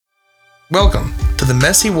Welcome to the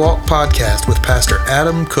Messy Walk podcast with Pastor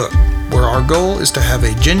Adam Cook, where our goal is to have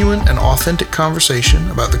a genuine and authentic conversation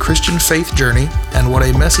about the Christian faith journey and what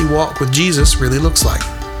a messy walk with Jesus really looks like.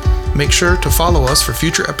 Make sure to follow us for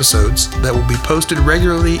future episodes that will be posted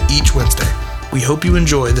regularly each Wednesday. We hope you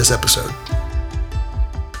enjoy this episode.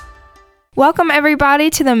 Welcome, everybody,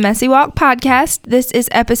 to the Messy Walk podcast. This is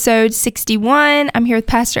episode 61. I'm here with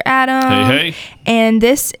Pastor Adam. Hey. And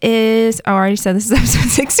this is, I already said this is episode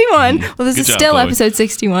 61. Well, this is still Chloe. episode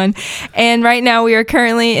 61. And right now we are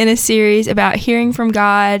currently in a series about hearing from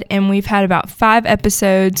God. And we've had about 5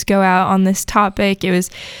 episodes go out on this topic.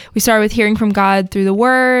 We started with hearing from God through the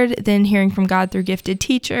Word, then hearing from God through gifted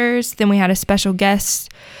teachers. Then we had a special guest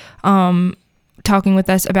talking with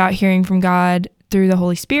us about hearing from God through the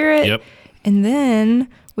Holy Spirit. Yep. And then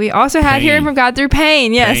we also had hearing from God through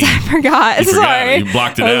pain. Yes, Pain. I forgot. You forgot Sorry. it. You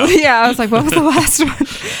blocked it out. Yeah, I was like, what was the last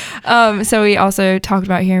one? So we also talked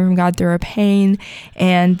about hearing from God through our pain.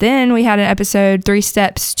 And then we had an episode, 3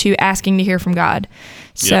 steps to asking to hear from God.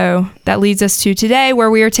 So that leads us to today, where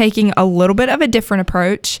we are taking a little bit of a different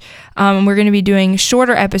approach. We're going to be doing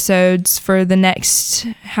shorter episodes for the next,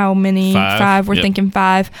 how many? 5. We're thinking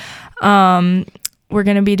 5. We're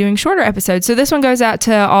going to be doing shorter episodes. So this one goes out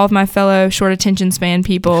to all of my fellow short attention span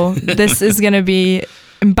people. This is going to be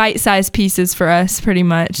bite-sized pieces for us, pretty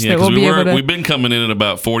much. Yeah, because we've been coming in at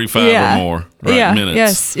about 45 or more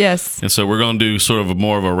minutes. Yes. And so we're going to do sort of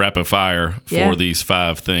more of a rapid fire for these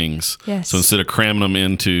 5 things. Yes. So instead of cramming them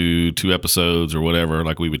into 2 episodes or whatever,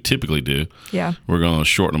 like we would typically do, we're going to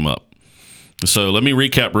shorten them up. So let me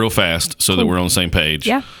recap real fast so that we're on the same page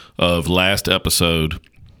of last episode.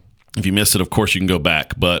 If you missed it, of course, you can go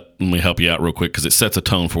back, but let me help you out real quick because it sets a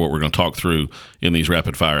tone for what we're going to talk through in these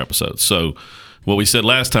rapid fire episodes. So what we said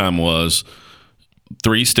last time was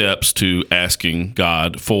 3 steps to asking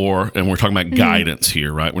God for, and we're talking about guidance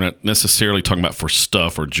here, right? We're not necessarily talking about for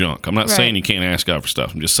stuff or junk. I'm not saying you can't ask God for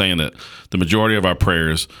stuff. I'm just saying that the majority of our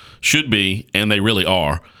prayers should be, and they really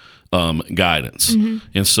are, guidance.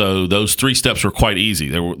 And so those 3 steps were quite easy.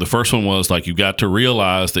 The first one was like, you got to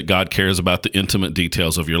realize that God cares about the intimate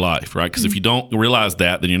details of your life, right? Because if you don't realize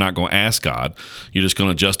that, then you're not going to ask God. You're just going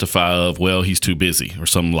to justify well, he's too busy or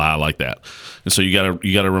some lie like that. And so you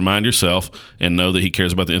got to remind yourself and know that he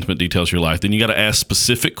cares about the intimate details of your life. Then you got to ask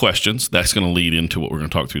specific questions. That's going to lead into what we're going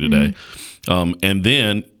to talk through today. And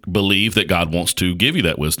then believe that God wants to give you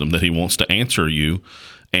that wisdom, that he wants to answer you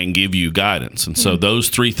and give you guidance. And so those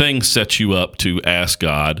 3 things set you up to ask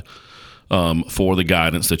God for the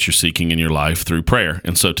guidance that you're seeking in your life through prayer.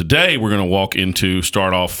 And so today we're going to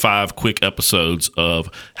start off 5 quick episodes of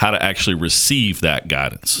how to actually receive that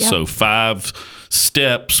guidance. So 5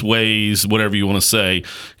 steps, ways, whatever you want to say.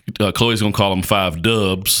 Chloe's going to call them 5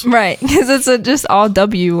 dubs. Right, because it's just all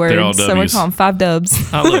W words. They're all So we call them 5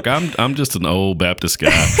 dubs. Look, I'm just an old Baptist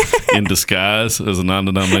guy in disguise as a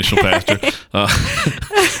non-denominational pastor.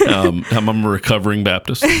 I'm a recovering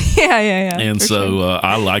Baptist. Yeah. And so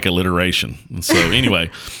I like alliteration. And so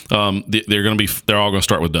anyway, they're all going to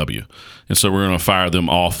start with W. And so we're going to fire them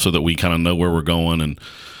off so that we kind of know where we're going and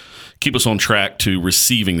keep us on track to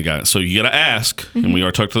receiving the guidance. So you got to ask, and we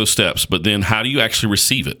already talked through those steps, but then how do you actually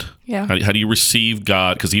receive it? Yeah. How do you receive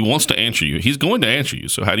God? Because he wants to answer you. He's going to answer you.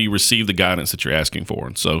 So how do you receive the guidance that you're asking for?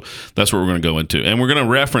 And so that's what we're going to go into. And we're going to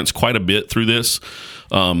reference quite a bit through this,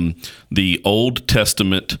 the Old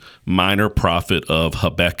Testament minor prophet of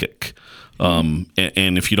Habakkuk. And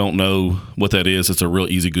if you don't know what that is, it's a real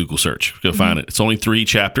easy Google search. Go find it. It's only 3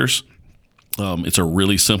 chapters. It's a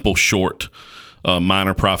really simple, short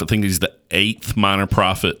minor prophet. I think he's the 8th minor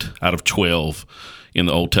prophet out of 12 in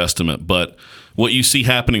the Old Testament. But what you see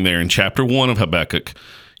happening there in chapter 1 of Habakkuk,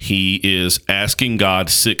 he is asking God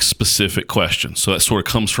 6 specific questions. So that sort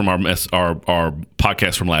of comes from our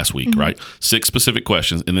podcast from last week, right? 6 specific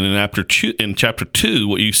questions. And then in chapter 2,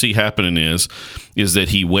 what you see happening is that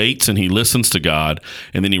he waits and he listens to God,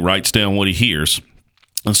 and then he writes down what he hears.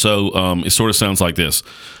 And so it sort of sounds like this.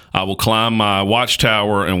 I will climb my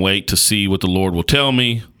watchtower and wait to see what the Lord will tell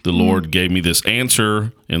me. The Lord gave me this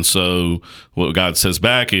answer. And so what God says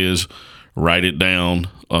back is, write it down,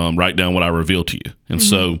 write down what I reveal to you. And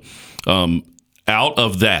so out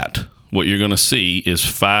of that, what you're going to see is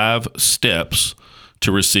 5 steps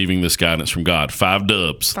to receiving this guidance from God. 5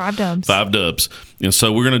 dubs. 5 dubs. 5 dubs. And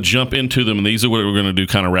so we're going to jump into them, and these are what we're going to do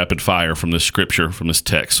kind of rapid fire from this scripture, from this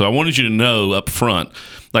text. So I wanted you to know up front,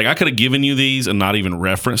 like I could have given you these and not even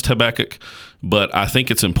referenced Habakkuk, but I think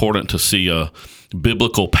it's important to see a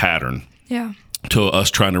biblical pattern. Yeah. to us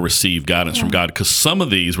trying to receive guidance from God. Because some of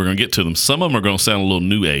these, we're going to get to them, some of them are going to sound a little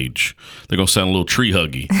new age. They're going to sound a little tree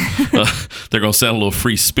huggy. They're going to sound a little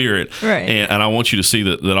free spirit. Right. And I want you to see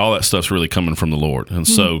that all that stuff's really coming from the Lord. And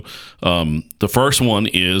so the first one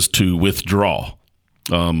is to withdraw.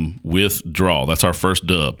 Withdraw. That's our first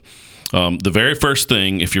dub. The very first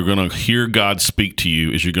thing, if you're going to hear God speak to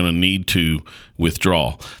you, is you're going to need to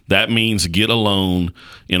withdraw. That means get alone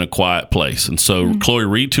in a quiet place. And so, Chloe,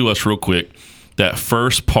 read to us real quick that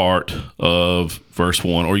first part of verse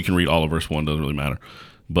 1, or you can read all of verse 1, doesn't really matter.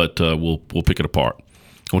 But we'll pick it apart.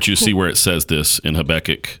 I want you to see where it says this in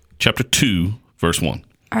Habakkuk chapter 2, verse 1.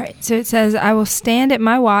 All right, so it says, I will stand at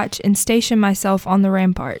my watch and station myself on the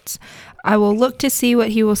ramparts. I will look to see what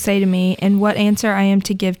he will say to me and what answer I am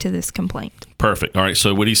to give to this complaint. Perfect. All right.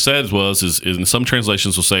 So what he said is in some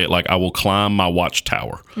translations will say it like, I will climb my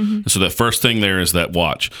watchtower. And so that first thing there is that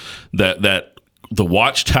watch. That the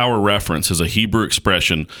watchtower reference is a Hebrew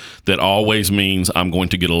expression that always means I'm going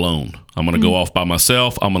to get alone. I'm going to go off by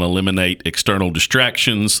myself. I'm going to eliminate external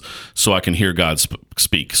distractions so I can hear God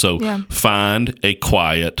speak. So find a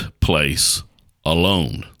quiet place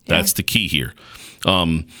alone. That's the key here.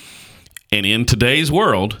 And in today's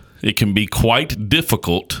world, it can be quite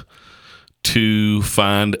difficult to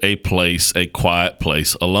find a quiet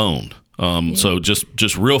place alone. So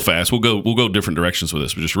just real fast, we'll go different directions with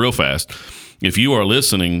this, but just real fast. If you are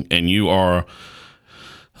listening and you are,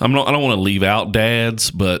 I don't want to leave out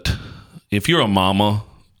dads, but if you're a mama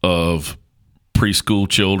of preschool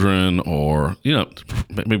children, or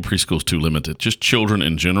maybe preschool's too limited, just children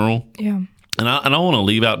in general. Yeah. And I don't want to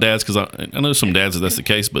leave out dads, because I know some dads that's the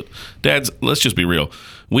case, but dads, let's just be real.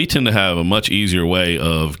 We tend to have a much easier way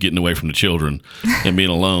of getting away from the children and being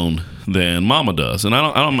alone than mama does. And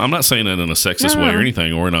I'm not saying that in a sexist way or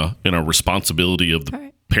anything, or in a responsibility of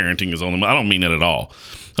the parenting is on them. I don't mean that at all.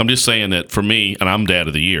 I'm just saying that for me, and I'm dad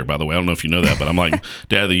of the year, by the way. I don't know if you know that, but I'm like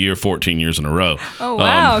dad of the year 14 years in a row. Oh,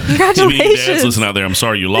 wow. Congratulations. Dads listen out there, I'm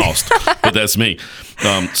sorry you lost, but that's me.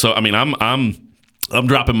 So, I mean, I'm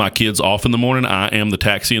dropping my kids off in the morning. I am the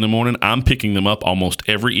taxi in the morning. I'm picking them up almost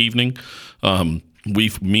every evening.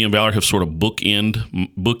 Me and Valerie have sort of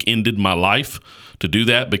bookended my life to do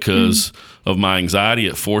that because of my anxiety.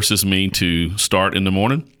 It forces me to start in the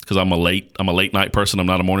morning because I'm a late night person. I'm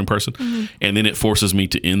not a morning person. And then it forces me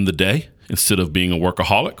to end the day instead of being a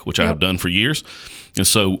workaholic, which I have done for years. And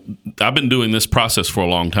so I've been doing this process for a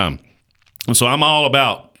long time. And so I'm all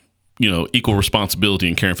about, equal responsibility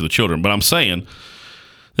and caring for the children. But I'm saying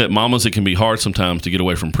that mamas, it can be hard sometimes to get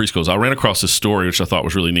away from preschools. I ran across this story, which I thought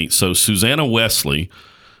was really neat. So Susanna Wesley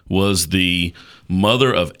was the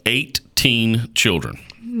mother of 18 children.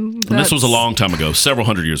 And this was a long time ago, several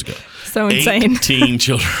hundred years ago. So insane. 18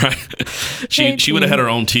 children, right? She would have had her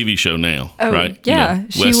own TV show now, right? Yeah,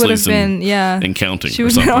 she would have been, and counting. She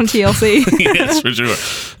would have been on TLC. Yes, for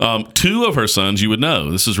sure. Two of her sons you would know.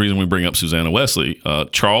 This is the reason we bring up Susanna Wesley,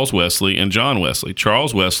 Charles Wesley and John Wesley.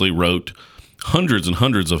 Charles Wesley wrote hundreds and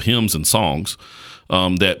hundreds of hymns and songs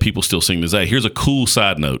that people still sing today. Here's a cool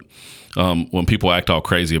side note. When people act all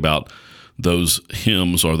crazy about those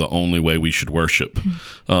hymns are the only way we should worship,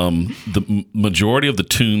 the majority of the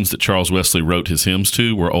tunes that Charles Wesley wrote his hymns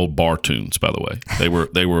to were old bar tunes, by the way.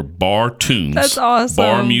 They were bar tunes. That's awesome.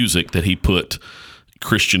 Bar music that he put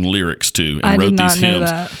Christian lyrics to and wrote these hymns.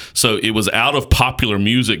 So it was out of popular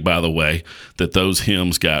music, by the way, that those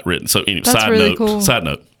hymns got written. So anyway, side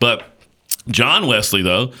note. But John Wesley,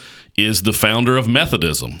 though, is the founder of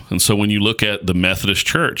Methodism. And so when you look at the Methodist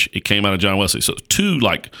Church, it came out of John Wesley. So two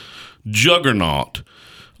juggernaut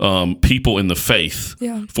people in the faith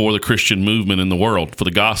for the Christian movement in the world, for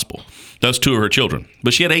the gospel. That's two of her children.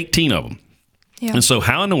 But she had 18 of them. Yeah. And so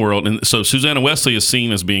how in the world, and so Susanna Wesley is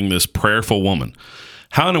seen as being this prayerful woman.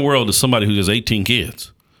 How in the world does somebody who has 18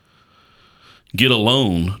 kids get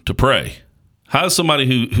alone to pray? How does somebody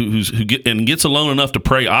who gets alone enough to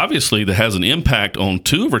pray, obviously, that has an impact on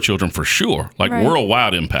two of her children for sure,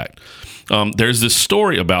 worldwide impact? There's this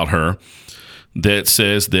story about her that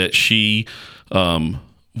says that she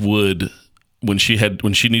would, when she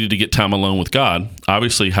needed to get time alone with God,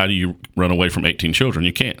 obviously, how do you run away from 18 children?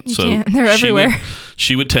 You can't. You can't. They're everywhere.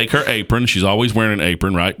 She would take her apron. She's always wearing an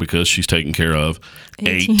apron, right? Because she's taking care of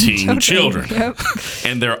 18 children. Yep.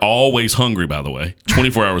 And they're always hungry, by the way,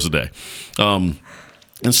 24 hours a day. And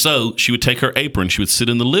so she would take her apron. She would sit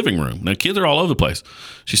in the living room. Now, kids are all over the place.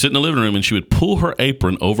 She'd sit in the living room, and she would pull her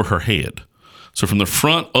apron over her head. So from the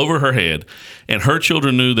front over her head. And her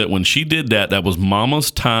children knew that when she did that, that was mama's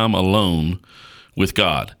time alone with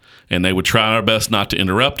God. and they would try our best not to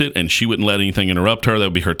interrupt it, and she wouldn't let anything interrupt her. That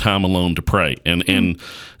would be her time alone to pray. And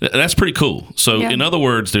that's pretty cool. So in other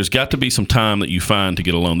words, there's got to be some time that you find to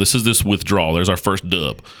get alone. This is this withdrawal. There's our first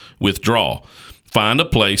dub. Withdraw. Find a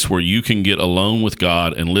place where you can get alone with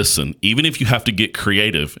God and listen, even if you have to get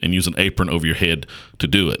creative and use an apron over your head to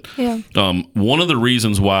do it. Yeah. One of the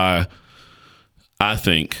reasons why I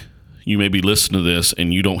think you may be listening to this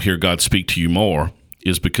and you don't hear God speak to you more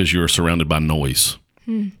is because you're surrounded by noise.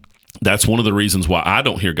 That's one of the reasons why I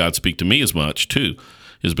don't hear God speak to me as much, too,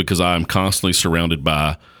 is because I'm constantly surrounded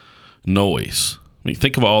by noise. I mean,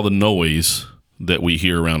 think of all the noise that we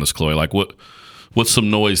hear around us, Chloe. Like, what's some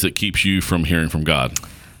noise that keeps you from hearing from God?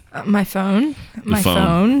 My phone. The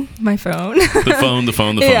phone. The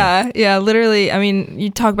phone. Yeah, literally. I mean, you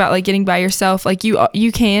talk about like getting by yourself. Like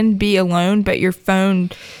you can be alone, but your phone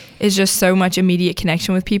is just so much immediate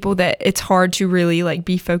connection with people that it's hard to really like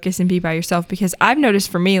be focused and be by yourself. Because I've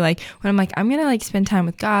noticed for me, like when I'm like, I'm going to like spend time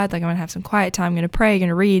with God, like I'm going to have some quiet time, I'm going to pray, going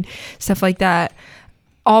to read, stuff like that.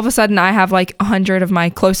 All of a sudden I have like 100 of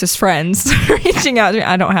my closest friends reaching out to me.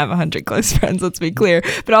 I don't have 100 close friends, let's be clear.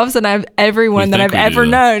 But all of a sudden I have everyone that I've ever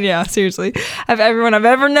known. Yeah, seriously. I have everyone I've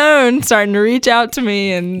ever known starting to reach out to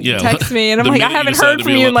me and text me. And I'm like, I haven't heard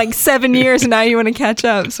from you in like 7 years and now you want to catch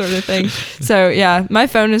up, sort of thing. So yeah, my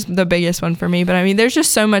phone is the biggest one for me. But I mean, there's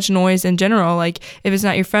just so much noise in general. Like if it's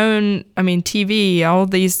not your phone, I mean, TV, all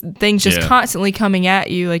these things just constantly coming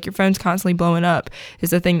at you. Like your phone's constantly blowing up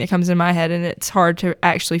is the thing that comes in my head. And it's hard to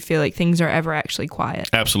actually feel like things are ever actually quiet.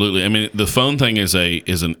 Absolutely. I mean, the phone thing is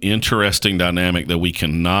an interesting dynamic that we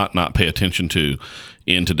cannot not pay attention to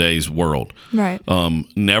in today's world. Right.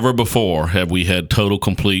 Never before have we had total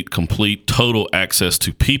access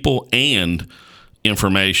to people and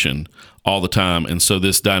information all the time. And so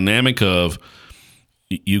this dynamic of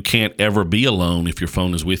you can't ever be alone if your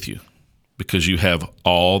phone is with you, because you have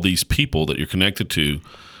all these people that you're connected to,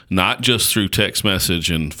 not just through text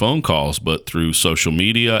message and phone calls, but through social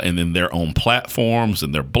media and then their own platforms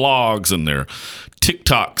and their blogs and their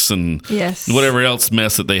TikToks and whatever else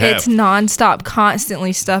mess that they have. It's nonstop.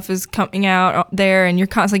 Constantly stuff is coming out there and you're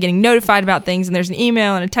constantly getting notified about things, and there's an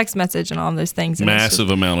email and a text message and all of those things. And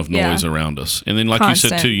massive amount of noise around us. And then like you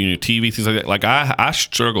said too, TV, things like that. Like I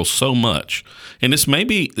struggle so much. And this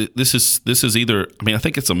is either, I mean, I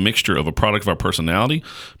think it's a mixture of a product of our personality,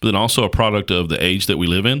 but then also a product of the age that we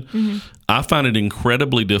live in. Mm-hmm. I find it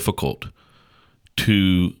incredibly difficult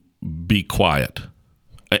to be quiet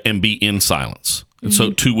and be in silence. And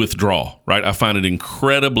so to withdraw, right? I find it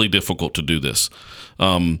incredibly difficult to do this.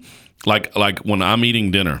 Like when I'm eating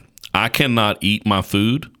dinner, I cannot eat my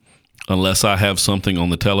food unless I have something on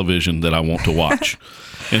the television that I want to watch.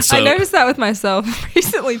 And so, I noticed that with myself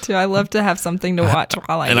recently too. I love to have something to watch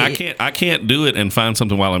while I eat. And I can't do it and find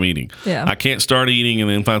something while I'm eating. Yeah. I can't start eating and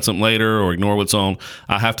then find something later or ignore what's on.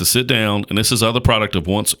 I have to sit down, and this is other product of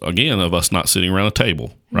of us not sitting around a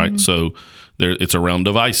table, right? Mm-hmm. So it's around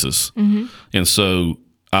devices. Mm-hmm. And so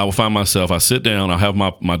I will find myself, I sit down, I'll have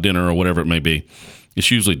my dinner or whatever it may be.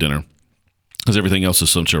 It's usually dinner because everything else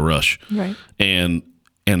is such a rush. Right.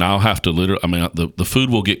 And I'll have to the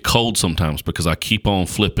food will get cold sometimes because I keep on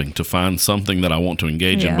flipping to find something that I want to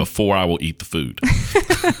engage in before I will eat the food.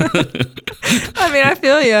 I mean, I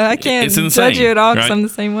feel you. I can't judge you at all because I'm the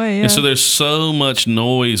same way. Yeah. And so there's so much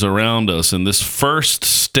noise around us. And this first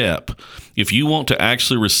step, if you want to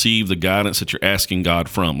actually receive the guidance that you're asking God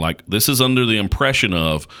from, like this is under the impression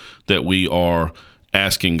of that we are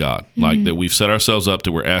asking God, like that we've set ourselves up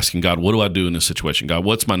to we're asking God, what do I do in this situation? God,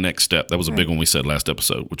 what's my next step? That was a big one we said last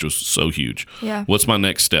episode, which was so huge. Yeah. What's my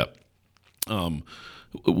next step?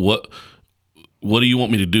 What do you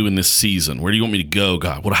want me to do in this season? Where do you want me to go,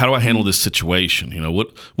 God? How do I handle this situation? You know,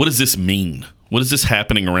 what does this mean? What is this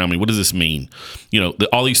happening around me? What does this mean? You know,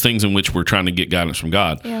 all these things in which we're trying to get guidance from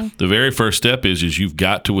God. Yeah. The very first step is you've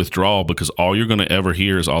got to withdraw, because all you're going to ever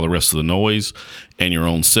hear is all the rest of the noise and your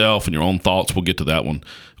own self and your own thoughts. We'll get to that one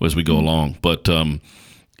as we go along. But,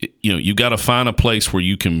 you got to find a place where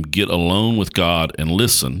you can get alone with God and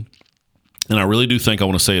listen. And I really do think, I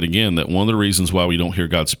want to say it again, that one of the reasons why we don't hear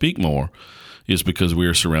God speak more is because we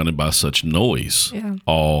are surrounded by such noise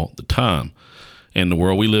all the time. And the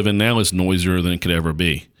world we live in now is noisier than it could ever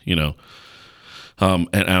be, you know. And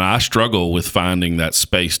I struggle with finding that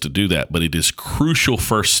space to do that, but it is crucial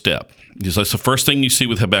first step. That's the first thing you see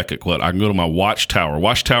with Habakkuk. I can go to my watchtower.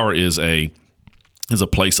 Watchtower is a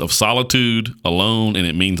place of solitude, alone, and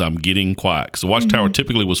it means I'm getting quiet. Because the watchtower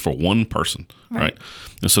typically was for one person, right?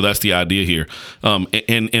 And so that's the idea here.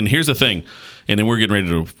 And here's the thing. And then we're getting ready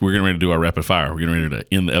to do our rapid fire. We're getting ready to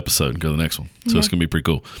end the episode and go to the next one. So it's going to be pretty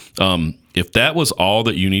cool. If that was all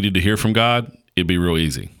that you needed to hear from God, it'd be real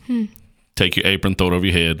easy. Take your apron, throw it over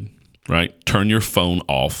your head, right? Turn your phone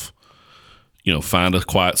off. Find a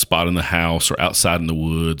quiet spot in the house or outside in the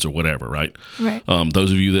woods or whatever, right? Right.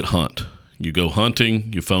 Those of you that hunt, you go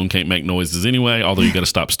hunting, your phone can't make noises anyway, although you got to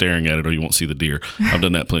stop staring at it or you won't see the deer. I've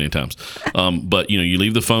done that plenty of times. But, you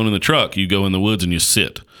leave the phone in the truck, you go in the woods and you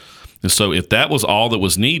sit. And so if that was all that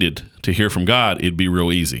was needed to hear from God, it'd be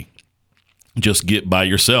real easy. Just get by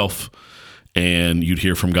yourself and you'd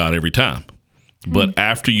hear from God every time. But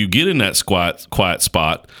after you get in that quiet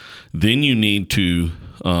spot, then you need to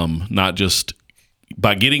not just,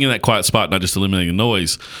 by getting in that quiet spot, not just eliminating the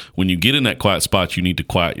noise, when you get in that quiet spot, you need to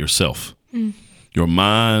quiet yourself, your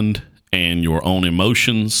mind and your own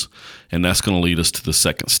emotions. And that's going to lead us to the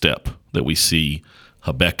second step that we see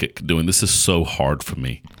Habakkuk doing. This is so hard for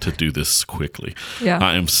me to do this quickly. Yeah.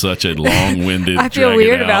 I am such a long-winded, I feel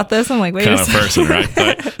weird about this. I'm like, wait kind a of second. person, right?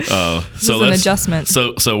 This is an adjustment.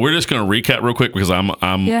 So we're just going to recap real quick because I'm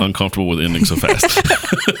uncomfortable with ending so fast.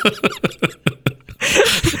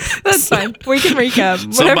 That's fine. We can recap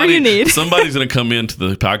whatever you need. Somebody's going to come into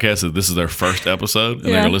the podcast and this is their first episode, and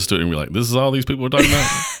they're going to listen to it and be like, this is all these people are talking about?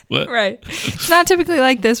 What? Right. It's not typically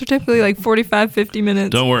like this. We're typically like 45, 50 minutes.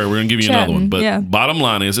 Don't worry. We're going to give you chatting. another one. But bottom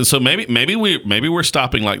line is, and so maybe we're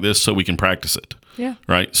stopping like this so we can practice it. Yeah.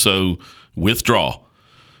 Right? So withdraw.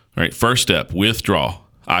 Right? First step, withdraw.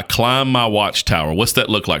 I climb my watchtower. What's that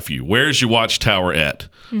look like for you? Where's your watchtower at?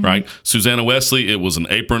 Right? Susanna Wesley, it was an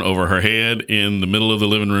apron over her head in the middle of the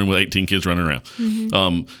living room with 18 kids running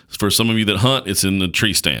around. For some of you that hunt, it's in the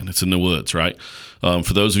tree stand. It's in the woods, right?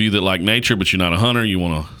 For those of you that like nature, but you're not a hunter, you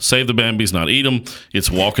want to save the Bambis, not eat them, it's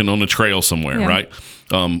walking on the trail somewhere, right?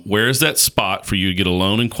 Where is that spot for you to get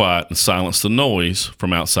alone and quiet and silence the noise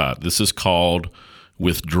from outside? This is called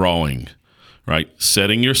withdrawing, right?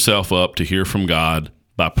 Setting yourself up to hear from God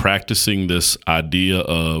by practicing this idea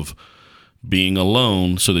of being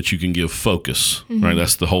alone so that you can give focus, right?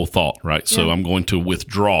 That's the whole thought, right? So I'm going to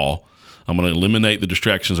withdraw. I'm going to eliminate the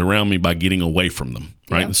distractions around me by getting away from them,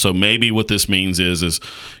 right? Yeah. So maybe what this means is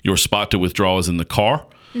your spot to withdraw is in the car,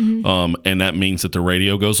 and that means that the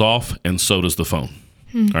radio goes off, and so does the phone,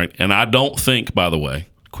 right? And I don't think, by the way,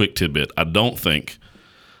 quick tidbit, I don't think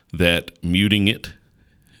that muting it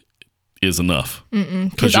is enough.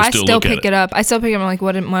 Because I still pick it up. I still pick it up. I'm like,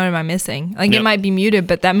 what am I missing? Like, it might be muted,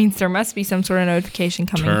 but that means there must be some sort of notification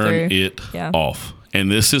coming through. Turn it off.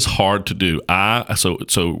 And this is hard to do.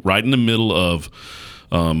 So right in the middle of,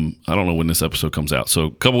 I don't know when this episode comes out. So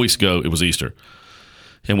a couple weeks ago, it was Easter.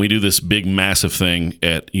 And we do this big, massive thing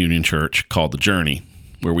at Union Church called The Journey,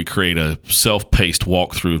 where we create a self-paced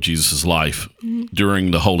walkthrough of Jesus' life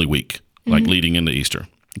during the Holy Week, like leading into Easter.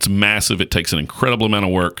 It's massive. It takes an incredible amount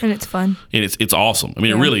of work. And it's fun. And it's awesome. I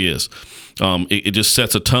mean, it really is. It just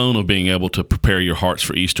sets a tone of being able to prepare your hearts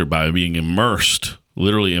for Easter by being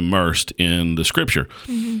literally immersed in the Scripture.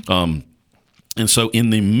 And so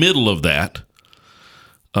in the middle of that,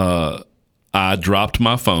 I dropped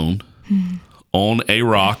my phone on a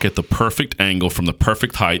rock at the perfect angle from the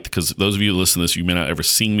perfect height, because those of you who listen to this, you may not ever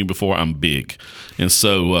seen me before. I'm big. And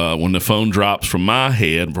so when the phone drops from my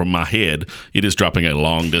head, it is dropping a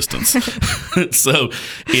long distance. So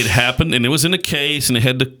it happened, and it was in a case, and it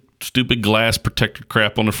had the stupid glass protector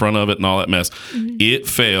crap on the front of it and all that mess. It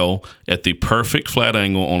fell at the perfect flat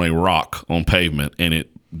angle on a rock on pavement, and it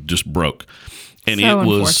just broke. And so it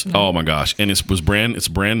was, oh my gosh. And it's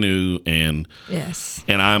brand new, and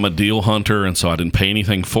and I'm a deal hunter, and so I didn't pay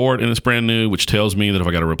anything for it, and it's brand new, which tells me that if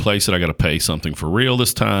I got to replace it, I got to pay something for real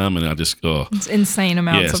this time, and I just, it's insane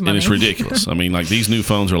amounts of money. And it's ridiculous. I mean, like, these new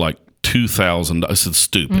phones are like $2,000. It's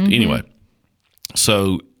stupid. Anyway,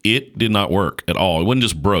 so it did not work at all. It wasn't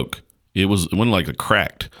just broke. It wasn't like a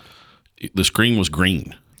cracked. The screen was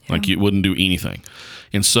green. Like, it wouldn't do anything.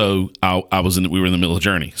 And so we were in the middle of the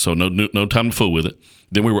journey. So no time to fool with it.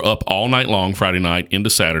 Then we were up all night long, Friday night into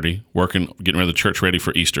Saturday, getting the church ready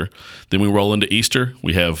for Easter. Then we roll into Easter.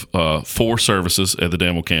 We have 4 services at the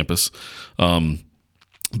Danville campus,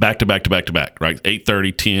 back to back, right?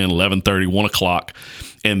 8:30, 10, 11:30, 1 o'clock.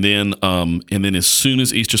 And then as soon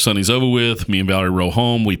as Easter Sunday's over with, me and Valerie roll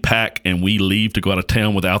home, we pack, and we leave to go out of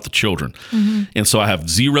town without the children. And so I have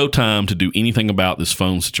zero time to do anything about this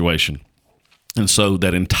phone situation. And so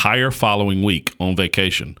that entire following week on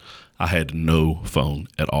vacation, I had no phone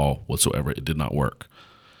at all whatsoever. It did not work.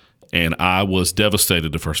 And I was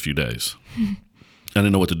devastated the first few days. I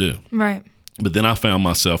didn't know what to do. Right. But then I found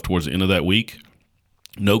myself towards the end of that week,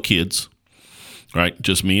 no kids, right?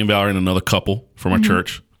 Just me and Valerie and another couple from our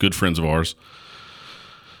church, good friends of ours.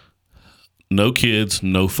 No kids,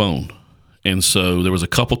 no phone. And so there was a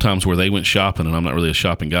couple times where they went shopping, and I'm not really a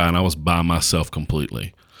shopping guy, and I was by myself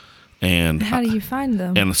completely. And how do you find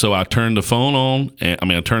them? And so I turned the phone on.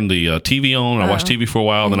 I turned the TV on. And I watched TV for a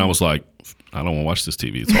while. Then I was like, I don't want to watch this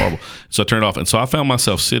TV. It's horrible. So I turned it off. And so I found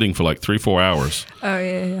myself sitting for like 3-4 hours. Oh,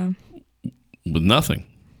 yeah. With nothing.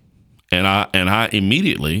 And I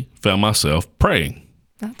immediately found myself praying.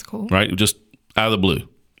 That's cool. Right? Just out of the blue.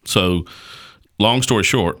 So long story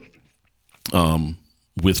short,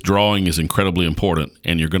 withdrawing is incredibly important,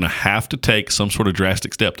 and you're going to have to take some sort of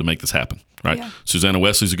drastic step to make this happen, right? Yeah. Susanna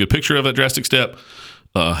Wesley's a good picture of that drastic step.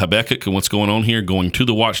 Habakkuk and what's going on here, going to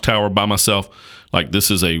the watchtower by myself, like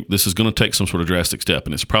this is going to take some sort of drastic step,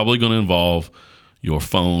 and it's probably going to involve your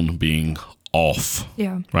phone being off,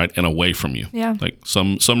 right, and away from you, like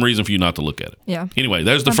some reason for you not to look at it. Yeah. Anyway,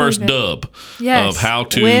 there's the first dub of how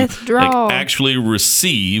to withdraw. Like, actually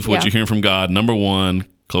receive what you're hearing from God. Number one.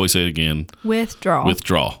 Chloe, say it again. Withdraw.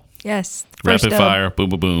 Yes. Rapid fire.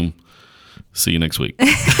 Boom, boom, boom. See you next week.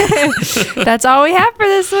 That's all we have for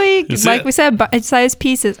this week. Like we said, bite-sized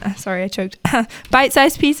pieces. Sorry, I choked.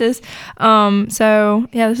 Bite-sized pieces. So,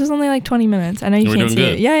 this was only like 20 minutes. I know you can't see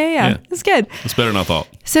it. Yeah. It's good. It's better than I thought.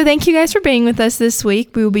 So thank you guys for being with us this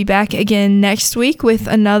week. We will be back again next week with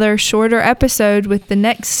another shorter episode with the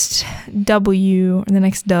next W or the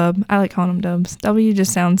next dub. I like calling them dubs. W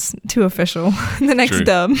just sounds too official. The next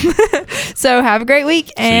dub. So have a great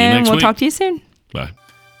week, and we'll talk to you soon. Bye.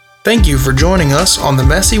 Thank you for joining us on the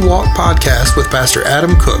Messy Walk podcast with Pastor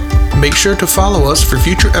Adam Cook. Make sure to follow us for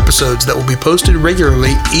future episodes that will be posted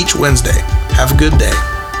regularly each Wednesday. Have a good day.